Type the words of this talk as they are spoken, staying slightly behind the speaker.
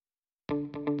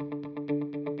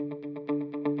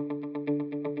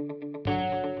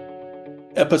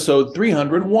Episode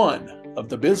 301 of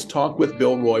the Biz Talk with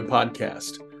Bill Roy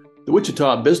podcast. The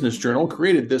Wichita Business Journal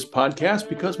created this podcast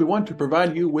because we want to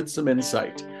provide you with some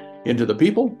insight into the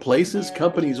people, places,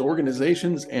 companies,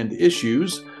 organizations, and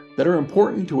issues that are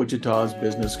important to Wichita's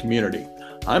business community.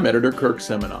 I'm editor Kirk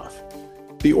Seminoff.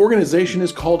 The organization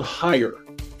is called HIRE,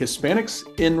 Hispanics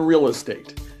in Real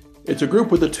Estate. It's a group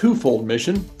with a twofold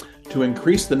mission: to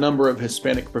increase the number of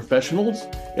Hispanic professionals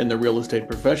in the real estate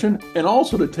profession, and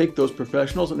also to take those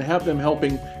professionals and have them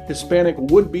helping Hispanic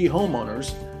would-be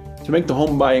homeowners to make the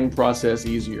home buying process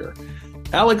easier.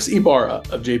 Alex Ibarra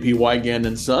of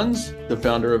Weigand Sons, the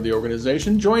founder of the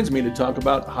organization, joins me to talk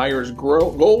about HIRE's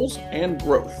goals and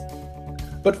growth.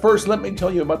 But first, let me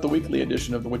tell you about the weekly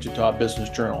edition of the Wichita Business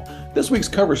Journal. This week's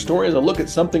cover story is a look at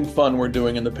something fun we're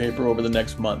doing in the paper over the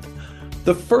next month.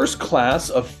 The first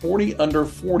class of 40 under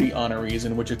 40 honorees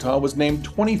in Wichita was named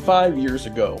 25 years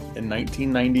ago in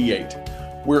 1998.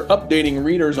 We're updating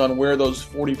readers on where those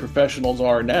 40 professionals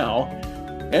are now,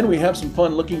 and we have some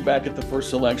fun looking back at the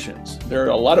first selections. There are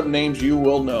a lot of names you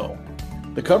will know.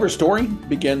 The cover story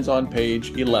begins on page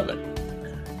 11.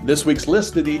 This week's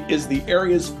list is the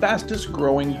area's fastest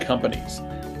growing companies.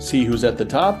 See who's at the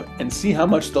top and see how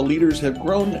much the leaders have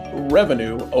grown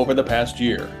revenue over the past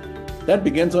year. That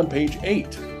begins on page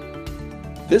 8.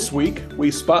 This week, we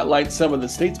spotlight some of the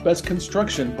state's best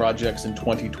construction projects in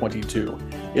 2022.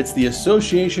 It's the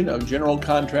Association of General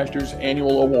Contractors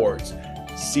Annual Awards.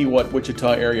 See what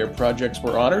Wichita area projects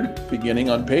were honored,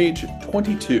 beginning on page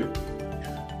 22.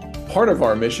 Part of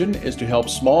our mission is to help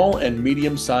small and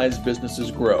medium-sized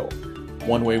businesses grow.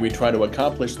 One way we try to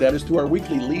accomplish that is through our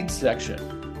weekly leads section.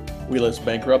 We list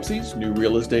bankruptcies, new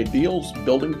real estate deals,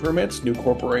 building permits, new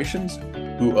corporations,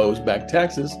 who owes back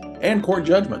taxes, and court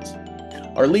judgments.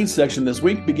 Our lead section this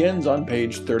week begins on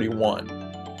page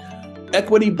 31.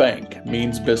 Equity Bank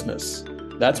means business.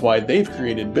 That's why they've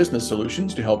created business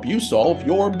solutions to help you solve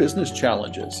your business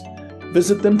challenges.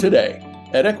 Visit them today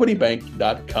at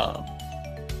equitybank.com.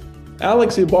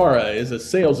 Alex Ibarra is a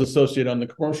sales associate on the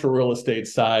commercial real estate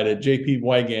side at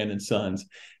Weigand Sons,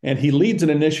 and he leads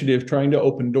an initiative trying to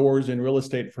open doors in real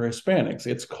estate for Hispanics.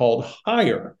 It's called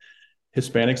HIRE,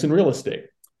 Hispanics in Real Estate.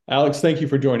 Alex, thank you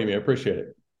for joining me. I appreciate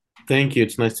it. Thank you.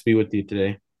 It's nice to be with you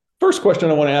today. First question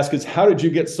I want to ask is, how did you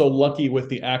get so lucky with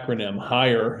the acronym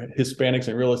HIRE, Hispanics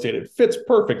in Real Estate? It fits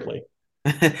perfectly.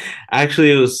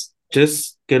 Actually, it was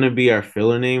just going to be our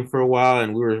filler name for a while,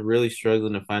 and we were really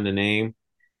struggling to find a name.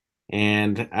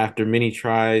 And after many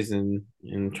tries and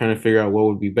trying to figure out what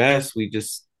would be best, we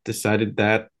just decided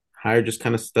that HIRE just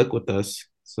kind of stuck with us.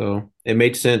 So it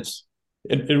made sense.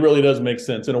 It really does make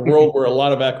sense. In a world where a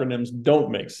lot of acronyms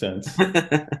don't make sense,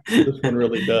 this one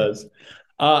really does.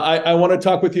 I want to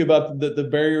talk with you about the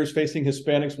barriers facing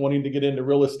Hispanics wanting to get into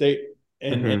real estate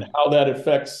and how that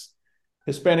affects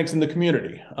Hispanics in the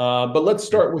community. But let's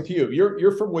start with you.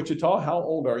 You're from Wichita. How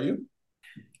old are you?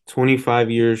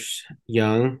 25 years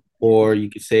young, or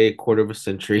you could say a quarter of a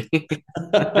century.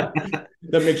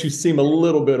 That makes you seem a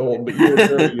little bit old, but you were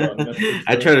very young.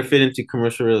 I try to fit into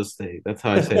commercial real estate. That's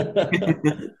how I say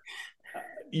it.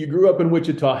 You grew up in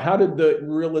Wichita. How did the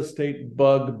real estate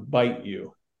bug bite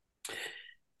you?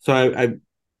 So I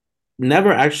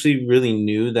never actually really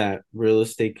knew that real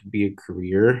estate could be a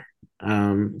career,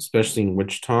 especially in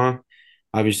Wichita.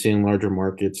 Obviously, in larger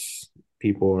markets,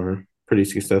 people are pretty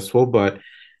successful. But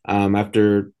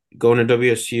after going to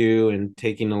WSU and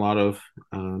taking a lot of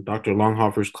Dr.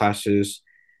 Longhofer's classes,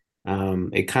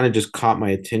 it kind of just caught my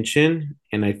attention,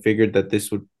 and I figured that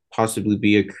this would possibly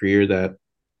be a career that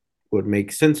would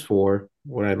make sense for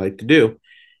what I'd like to do.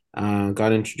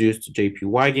 Got introduced to JP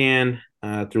Weigand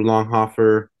through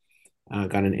Longhofer,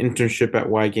 got an internship at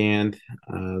Weigand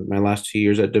my last 2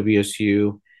 years at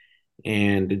WSU,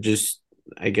 and it just,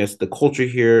 I guess the culture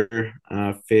here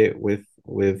fit with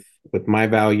my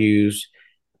values.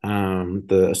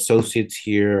 The associates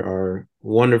here are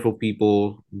wonderful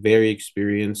people, very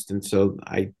experienced, and so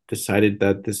I decided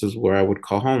that this is where I would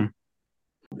call home.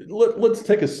 Let's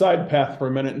take a side path for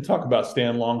a minute and talk about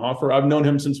Stan Longhofer. I've known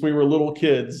him since we were little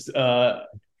kids,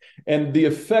 and the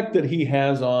effect that he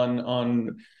has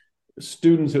on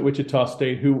students at Wichita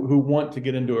State who want to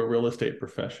get into a real estate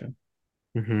profession.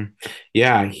 Mm-hmm.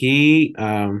 Yeah, he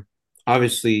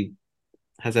obviously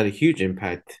has had a huge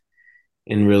impact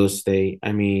in real estate.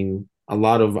 I mean, a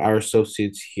lot of our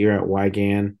associates here at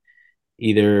Weigand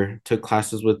either took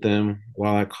classes with them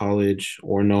while at college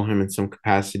or know him in some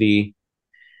capacity,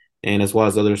 and as well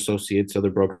as other associates, other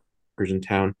brokers in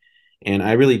town. And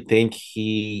I really think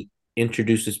he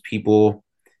introduces people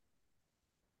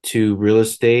to real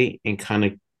estate and kind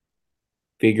of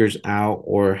figures out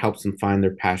or helps them find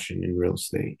their passion in real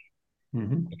estate.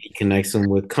 Hmm. He connects them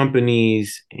with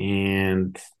companies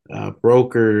and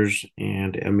brokers,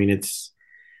 and I mean, it's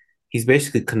he's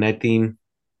basically connecting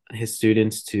his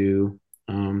students to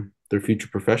their future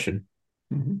profession.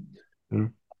 Hmm.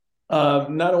 Mm.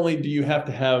 Not only do you have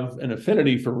to have an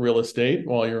affinity for real estate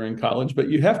while you're in college, but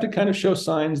you have to kind of show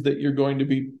signs that you're going to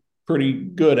be pretty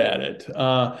good at it.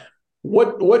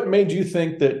 What made you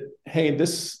think that, hey,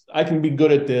 this I can be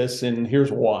good at this, and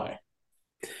here's why?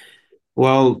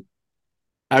 Well,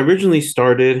 I originally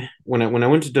started when I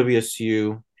went to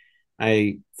WSU.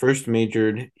 I first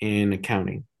majored in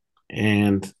accounting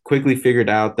and quickly figured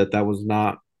out that that was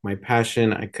not my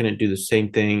passion. I couldn't do the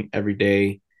same thing every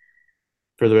day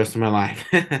for the rest of my life.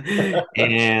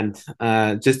 And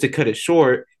just to cut it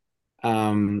short,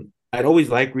 I'd always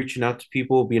like reaching out to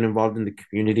people, being involved in the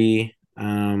community.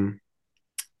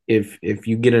 If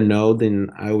you get a no, then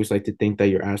I always like to think that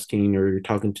you're asking or you're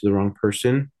talking to the wrong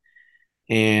person.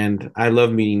 And I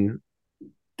love meeting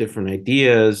different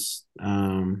ideas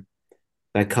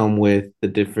that come with the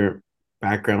different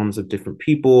backgrounds of different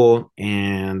people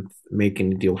and making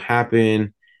the deal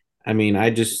happen. I mean,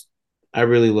 I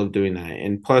really love doing that.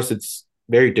 And plus, it's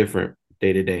very different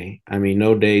day to day. I mean,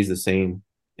 no day is the same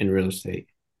in real estate.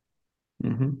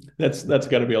 Hmm. That's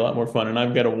got to be a lot more fun. And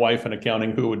I've got a wife in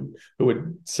accounting who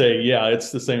would say, yeah,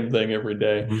 it's the same thing every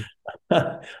day.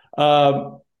 Mhm.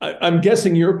 I'm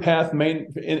guessing your path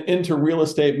into real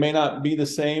estate may not be the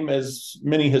same as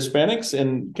many Hispanics,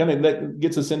 and kind of that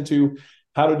gets us into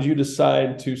how did you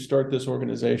decide to start this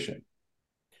organization?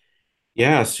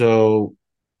 Yeah. So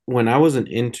when I was an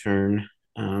intern,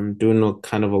 doing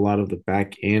kind of a lot of the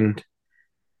back end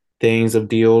things of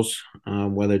deals,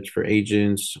 whether it's for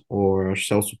agents or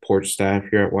sales support staff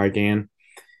here at Weigand,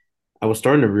 I was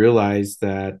starting to realize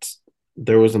that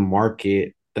there was a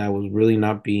market that was really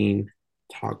not being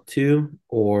talked to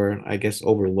or I guess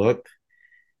overlooked.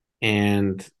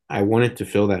 And I wanted to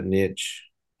fill that niche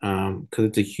because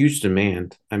it's a huge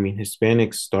demand. I mean,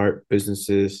 Hispanics start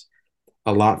businesses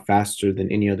a lot faster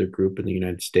than any other group in the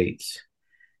United States.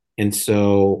 And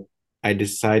so I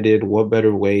decided what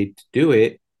better way to do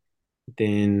it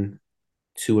than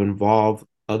to involve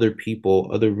other people,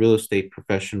 other real estate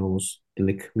professionals in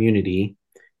the community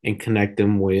and connect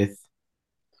them with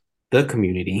the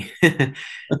community.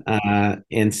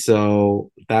 And so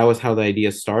that was how the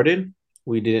idea started.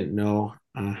 We didn't know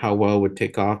how well it would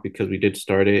take off because we did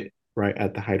start it right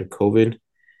at the height of COVID.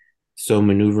 So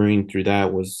maneuvering through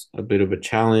that was a bit of a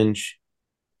challenge,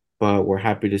 but we're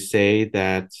happy to say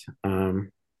that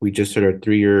we just hit our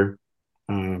 3 year.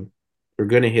 Um, we're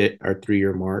going to hit our 3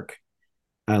 year mark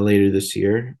later this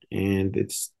year, and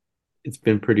it's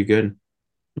been pretty good.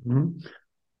 Mhm.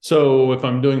 So if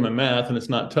I'm doing my math, and it's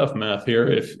not tough math here,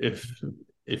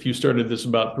 if you started this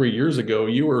about 3 years ago,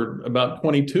 you were about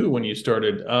 22 when you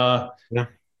started. Yeah,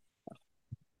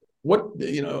 What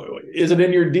is it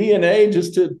in your DNA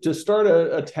just to start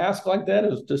a task like that,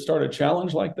 is to start a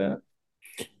challenge like that?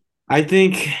 I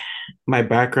think my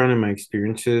background and my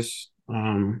experiences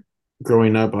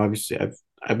growing up, obviously,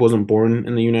 I wasn't born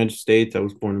in the United States. I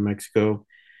was born in Mexico.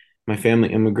 My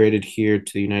family immigrated here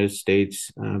to the United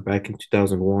States back in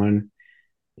 2001.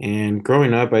 And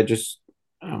growing up, I just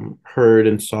heard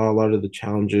and saw a lot of the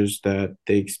challenges that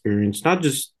they experienced, not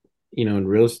just in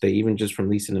real estate, even just from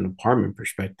leasing an apartment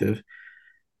perspective,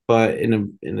 but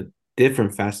in a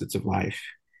different facets of life.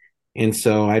 And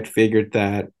so I'd figured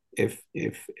that if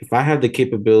I have the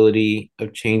capability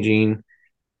of changing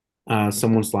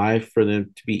someone's life for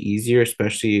them to be easier,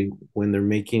 especially when they're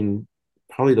making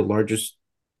probably the largest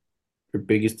or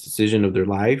biggest decision of their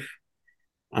life,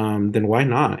 then why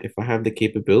not? If I have the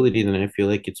capability, then I feel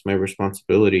like it's my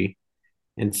responsibility.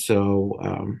 And so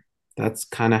that's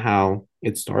kind of how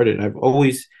it started. I've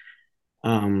always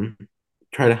um,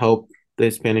 tried to help the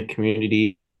Hispanic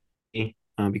community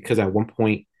because at one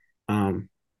point, um,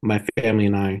 my family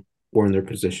and I were in their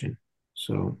position.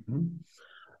 So,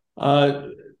 Uh,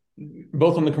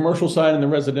 Both on the commercial side and the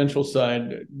residential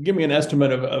side, give me an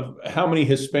estimate of how many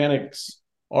Hispanics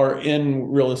are in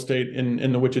real estate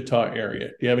in the Wichita area.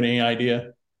 Do you have any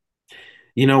idea?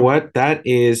 you know what? That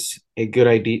is a good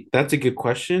idea. That's a good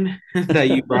question that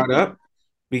you brought up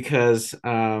because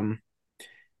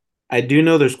I do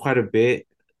know there's quite a bit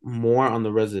more on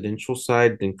the residential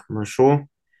side than commercial.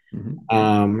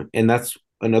 Mhm. And that's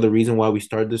another reason why we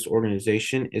started this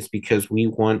organization is because we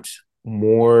want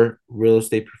more real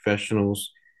estate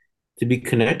professionals to be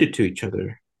connected to each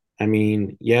other. I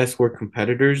mean, yes, we're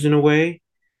competitors in a way,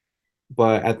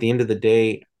 but at the end of the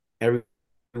day,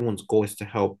 everyone's goal is to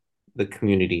help the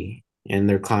community and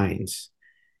their clients.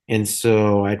 And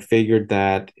so I figured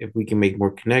that if we can make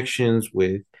more connections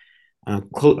with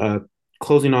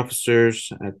closing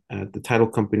officers at the title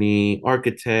company,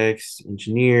 architects,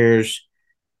 engineers,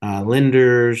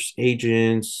 lenders,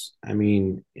 agents, I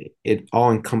mean, it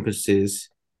all encompasses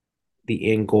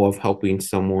the end goal of helping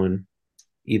someone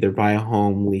either buy a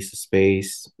home, lease a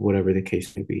space, whatever the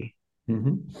case may be.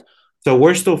 Mm-hmm. So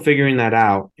we're still figuring that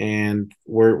out, and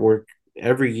we're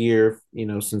every year,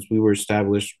 since we were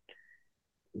established,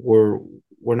 we're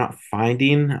we're not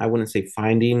finding, I wouldn't say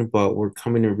finding, but we're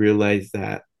coming to realize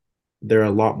that there are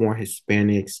a lot more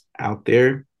Hispanics out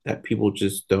there that people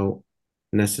just don't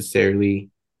necessarily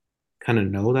kind of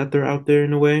know that they're out there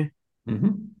in a way.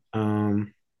 Mm-hmm.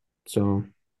 Um, so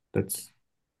that's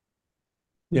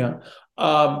Yeah.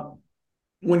 Um,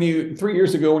 when you 3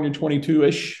 years ago, when you're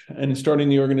 22-ish and starting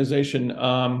the organization,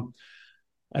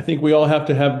 I think we all have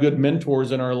to have good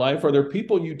mentors in our life. Are there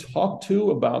people you talk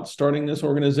to about starting this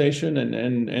organization,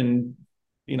 and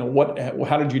what?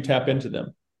 How did you tap into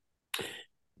them?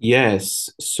 yes.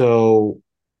 So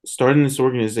starting this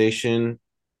organization,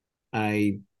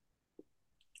 I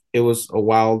it was a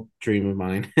wild dream of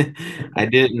mine. I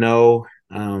didn't know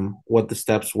what the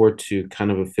steps were to kind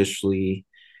of officially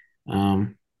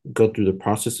um, go through the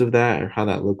process of that or how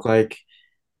that looked like.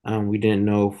 We didn't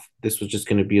know if this was just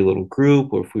going to be a little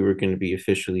group or if we were going to be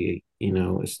officially,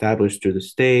 established through the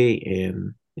state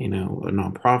and, a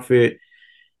nonprofit.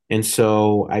 And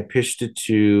so I pitched it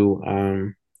to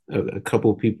a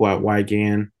couple of people at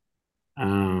Weigand.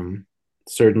 Um,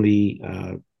 Certainly,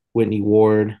 Whitney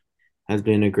Ward has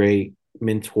been a great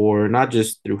mentor, not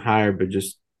just through hire, but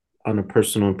just on a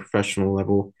personal and professional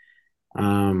level.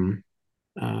 Um,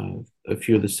 uh, a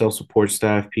few of the self support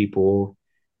staff people,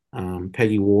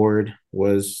 Peggy Ward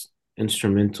was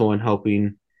instrumental in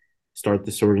helping start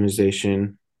this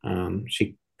organization.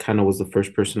 She kind of was the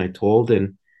first person I told,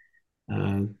 and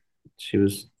uh, she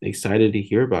was excited to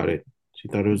hear about it. She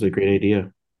thought it was a great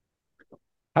idea.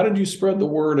 How did you spread the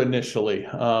word initially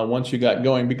once you got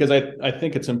going? Because I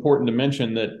think it's important to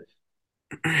mention that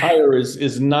Hire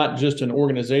is not just an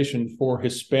organization for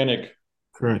Hispanic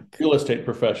Correct. real estate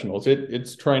professionals.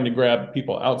 It's trying to grab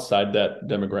people outside that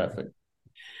demographic.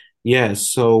 Yeah.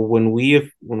 So when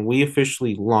we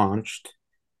officially launched,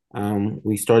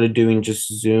 we started doing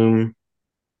just Zoom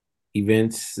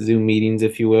events, Zoom meetings,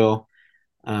 if you will,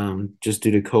 just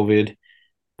due to COVID.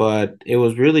 But it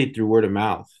was really through word of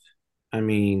mouth. I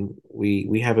mean,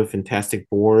 we have a fantastic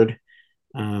board.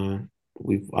 Uh,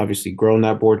 we've obviously grown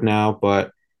that board now,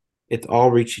 but it's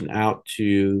all reaching out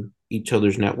to each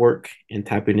other's network and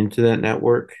tapping into that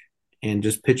network and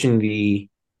just pitching the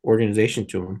organization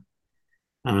to them.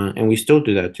 And we still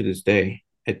do that to this day.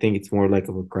 I think it's more like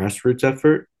of a grassroots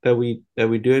effort that we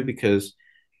do it because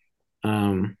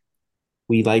um,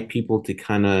 we like people to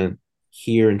kind of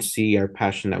hear and see our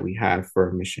passion that we have for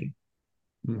our mission.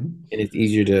 Mhm. And it's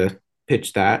easier to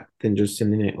pitch that than just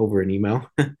sending it over an email.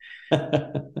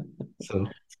 So,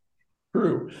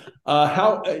 True.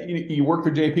 How you work for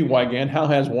JP Wygand? How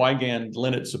has Wygand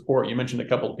lent its support? You mentioned a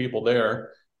couple of people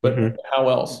there, but mhm. how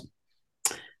else?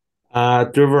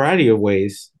 Through a variety of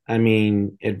ways. I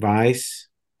mean, advice,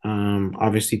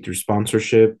 obviously through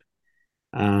sponsorship.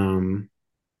 Um,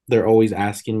 they're always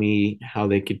asking me how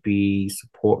they could be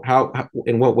support, how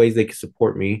in what ways they could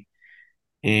support me.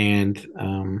 And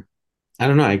I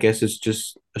don't know. I guess it's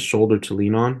just a shoulder to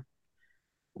lean on.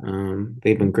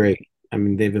 They've been great. I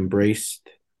mean, they've embraced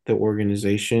the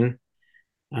organization.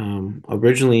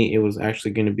 Originally, it was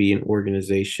actually going to be an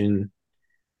organization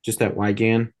just at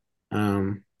Wygan,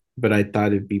 but I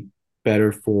thought it'd be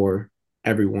better for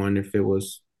everyone if it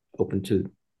was open to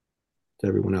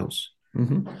everyone else.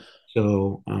 Mhm.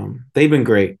 So they've been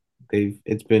great.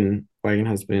 Wygan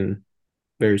has been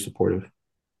very supportive.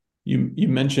 You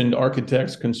mentioned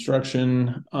architects,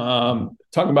 construction.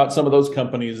 Talk about some of those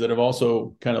companies that have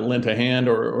also kind of lent a hand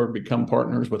or become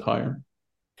partners with Hire.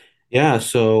 Yeah,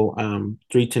 so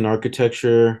 310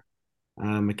 Architecture,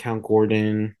 McCount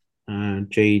Gordon,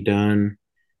 Jay Dunn,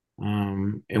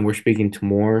 and we're speaking to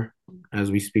more as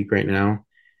we speak right now.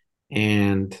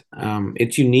 And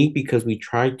it's unique because we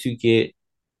try to get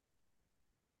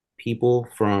people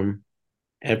from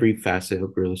every facet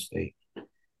of real estate,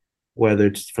 whether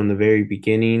it's from the very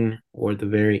beginning or the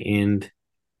very end.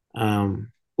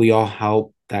 We all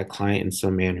help that client in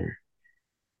some manner.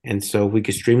 And so if we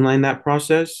could streamline that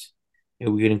process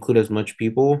and we could include as much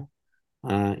people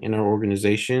in our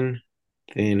organization,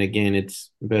 then again,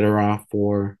 it's better off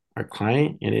for our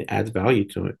client and it adds value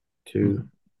to it, to Mhm.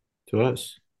 to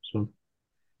us. So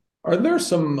Are there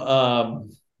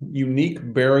some unique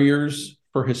barriers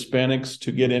for Hispanics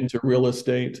to get into real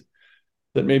estate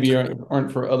that maybe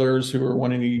aren't for others who are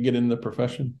wanting to get in the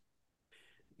profession?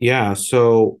 Yeah,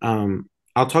 so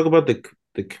I'll talk about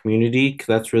the community because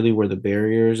that's really where the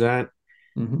barrier is at.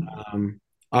 Mm-hmm.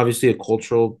 Obviously, a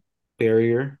cultural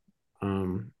barrier.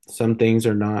 Some things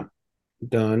are not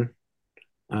done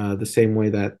the same way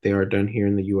that they are done here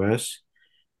in the U.S.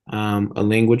 A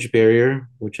language barrier,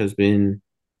 which has been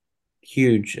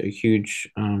a huge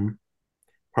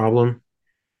problem.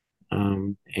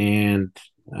 And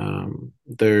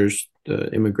there's the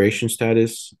immigration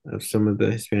status of some of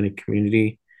the Hispanic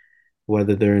community,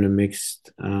 whether they're in a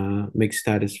mixed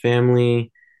status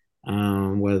family,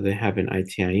 whether they have an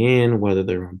ITIN, whether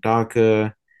they're on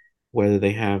DACA, whether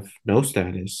they have no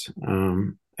status.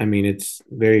 I mean, it's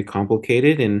very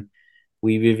complicated, and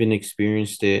we've even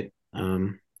experienced it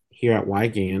here at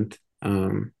Weigand,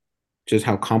 just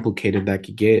how complicated that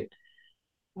could get.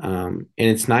 And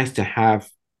it's nice to have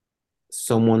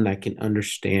someone that can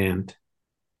understand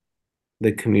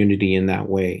the community in that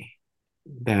way,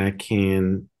 that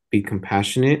can be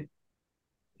compassionate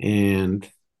and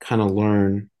kind of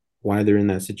learn why they're in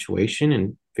that situation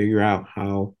and figure out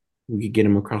how we could get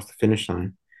them across the finish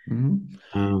line.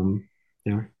 Mm-hmm. Um,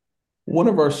 yeah. One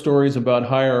of our stories about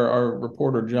hire, our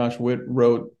reporter Josh Witt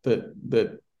wrote that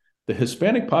the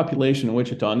Hispanic population in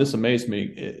Wichita, and this amazed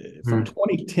me, from Mm-hmm.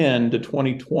 2010 to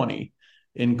 2020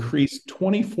 increased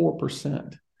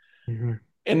 24%. Mm-hmm.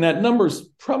 And that number's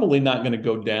probably not going to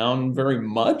go down very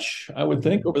much, I would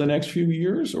think, over the next few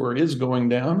years, or is going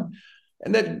down.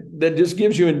 And that just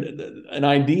gives you an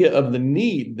idea of the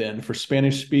need then for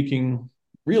Spanish speaking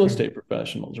real estate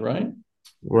professionals, right?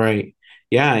 Right.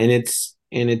 Yeah, and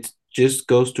it just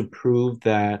goes to prove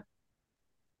that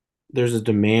there's a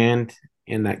demand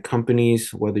and that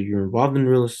companies, whether you're involved in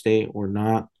real estate or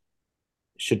not,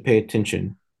 should pay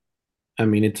attention. I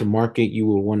mean, it's a market you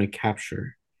will want to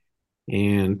capture.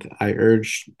 And I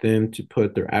urge them to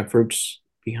put their efforts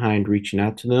behind reaching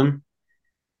out to them,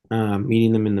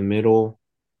 meeting them in the middle,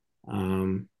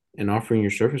 and offering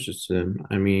your services to them.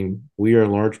 I mean, we are a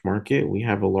large market. We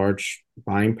have a large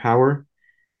buying power.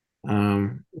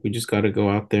 We just got to go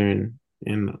out there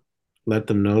and let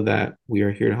them know that we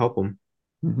are here to help them.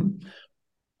 Mm-hmm.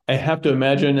 I have to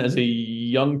imagine as a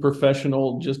young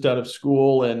professional just out of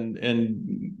school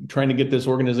and trying to get this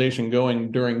organization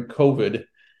going during COVID,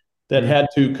 that Mm-hmm. had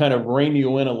to kind of rein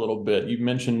you in a little bit. You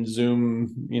mentioned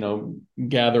Zoom,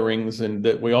 gatherings, and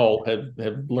that we all have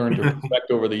learned to respect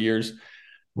over the years.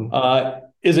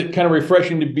 Is it kind of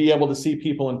refreshing to be able to see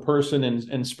people in person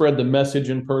and spread the message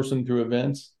in person through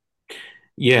events?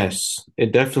 Yes,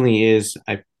 it definitely is.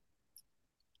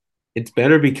 It's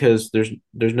better because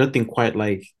there's nothing quite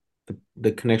like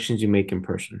the connections you make in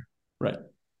person. Right.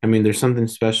 I mean, there's something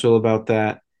special about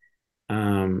that.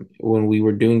 When we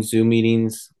were doing Zoom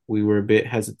meetings, we were a bit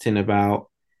hesitant about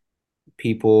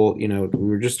people. We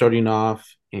were just starting off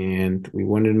and we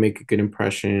wanted to make a good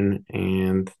impression.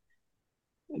 And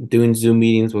doing Zoom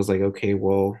meetings was like, okay,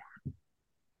 well,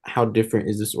 how different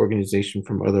is this organization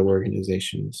from other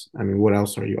organizations? I mean, what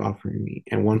else are you offering me?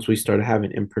 And once we started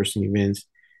having in person events,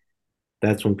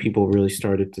 that's when people really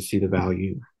started to see the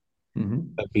value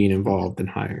Mm-hmm. of being involved and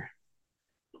hire.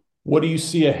 What do you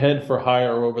see ahead for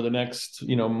hire over the next,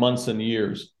 months and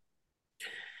years?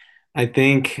 I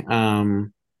think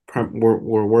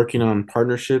we're working on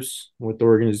partnerships with the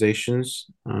organizations,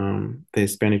 the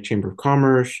Hispanic Chamber of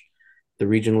Commerce, the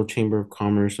Regional Chamber of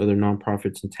Commerce, other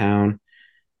nonprofits in town,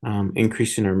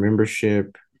 increasing our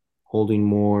membership, holding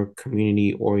more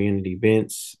community-oriented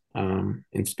events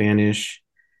in Spanish.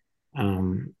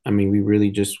 I mean, we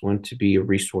really just want to be a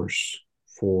resource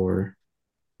for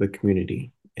the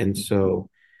community, and so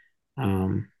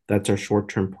that's our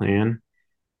short-term plan.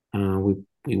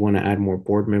 We want to add more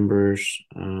board members,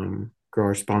 grow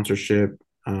our sponsorship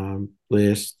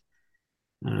list,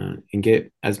 and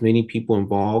get as many people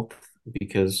involved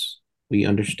because we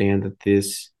understand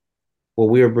that what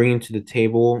we are bringing to the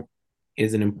table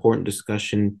is an important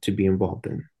discussion to be involved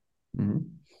in.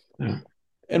 Mm-hmm. Yeah.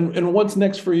 And what's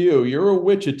next for you? You're a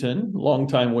Wichitan,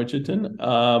 longtime Wichitan.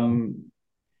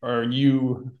 Are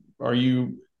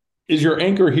you is your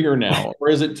anchor here now, or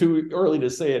is it too early to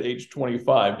say at age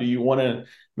 25? Do you want to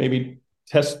maybe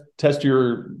test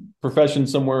your profession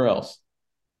somewhere else?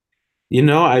 You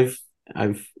know, I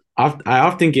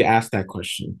often get asked that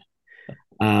question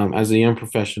as a young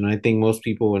professional. I think most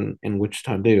people in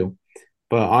Wichita do,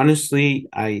 but honestly,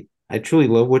 I truly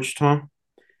love Wichita.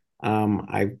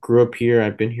 I grew up here.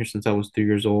 I've been here since I was 3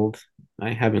 years old.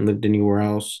 I haven't lived anywhere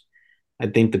else. I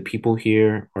think the people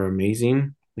here are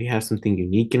amazing. We have something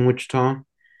unique in Wichita.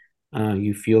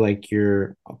 You feel like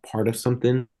you're a part of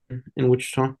something in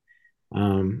Wichita.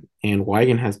 And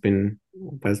Weigand has been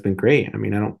great. I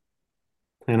mean, I don't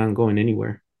plan on going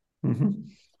anywhere. Mm-hmm.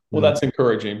 Well, No. that's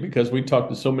encouraging because we talked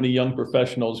to so many young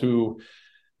professionals who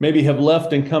maybe have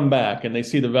left and come back, and they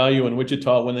see the value in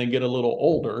Wichita when they get a little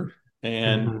older.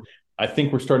 And Mhm. I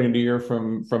think we're starting to hear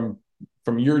from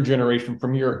your generation,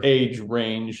 from your age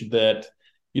range, that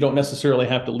you don't necessarily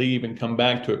have to leave and come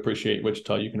back to appreciate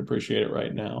Wichita. You can appreciate it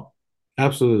right now.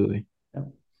 Absolutely. Yeah.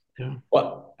 Yeah.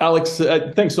 Well, Alex,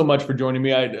 thanks so much for joining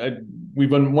me. We've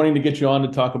been wanting to get you on to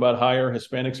talk about hire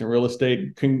Hispanics in real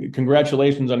estate.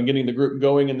 Congratulations on getting the group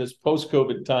going in this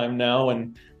post-COVID time now,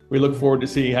 and we look forward to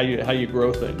see how you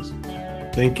grow things.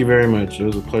 Thank you very much. It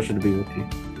was a pleasure to be with you.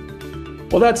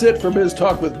 Well, that's it for Biz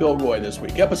Talk with Bill Roy this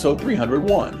week, episode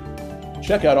 301.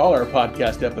 Check out all our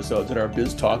podcast episodes at our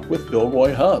Biz Talk with Bill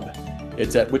Roy hub.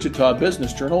 It's at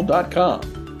wichitabusinessjournal.com.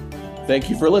 Thank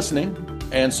you for listening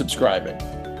and subscribing.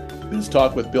 Biz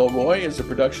Talk with Bill Roy is a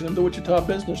production of the Wichita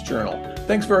Business Journal.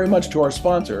 Thanks very much to our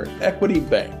sponsor, Equity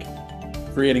Bank.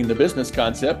 Creating the business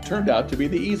concept turned out to be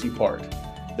the easy part.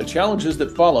 The challenges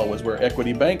that follow is where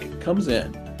Equity Bank comes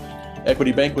in.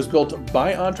 Equity Bank was built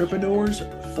by entrepreneurs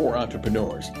for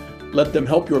entrepreneurs. Let them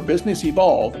help your business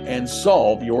evolve and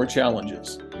solve your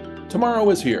challenges. Tomorrow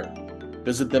is here.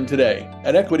 Visit them today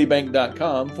at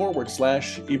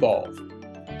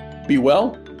equitybank.com/evolve. Be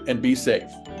well and be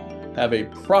safe. Have a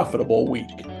profitable week.